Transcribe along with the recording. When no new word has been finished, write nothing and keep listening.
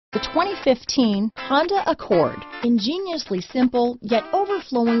The 2015 Honda Accord. Ingeniously simple, yet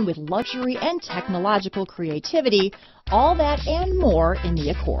overflowing with luxury and technological creativity, all that and more in the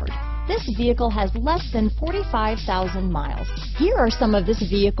Accord. This vehicle has less than 45,000 miles. Here are some of this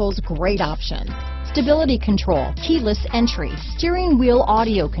vehicle's great options: stability control, keyless entry, steering wheel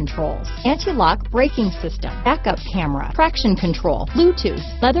audio controls, anti-lock braking system, backup camera, traction control, Bluetooth,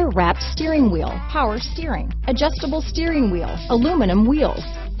 leather-wrapped steering wheel, power steering, adjustable steering wheel, aluminum wheels,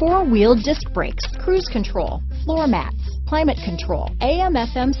 four-wheel disc brakes, cruise control, floor mats, climate control,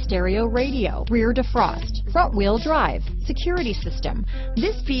 AM/FM stereo radio, rear defrost, front-wheel drive, security system.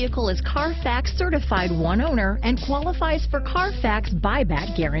 This vehicle is Carfax certified one owner and qualifies for Carfax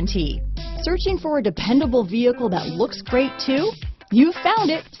buyback guarantee. Searching for a dependable vehicle that looks great too? You found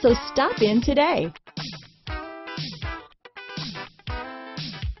it, so stop in today.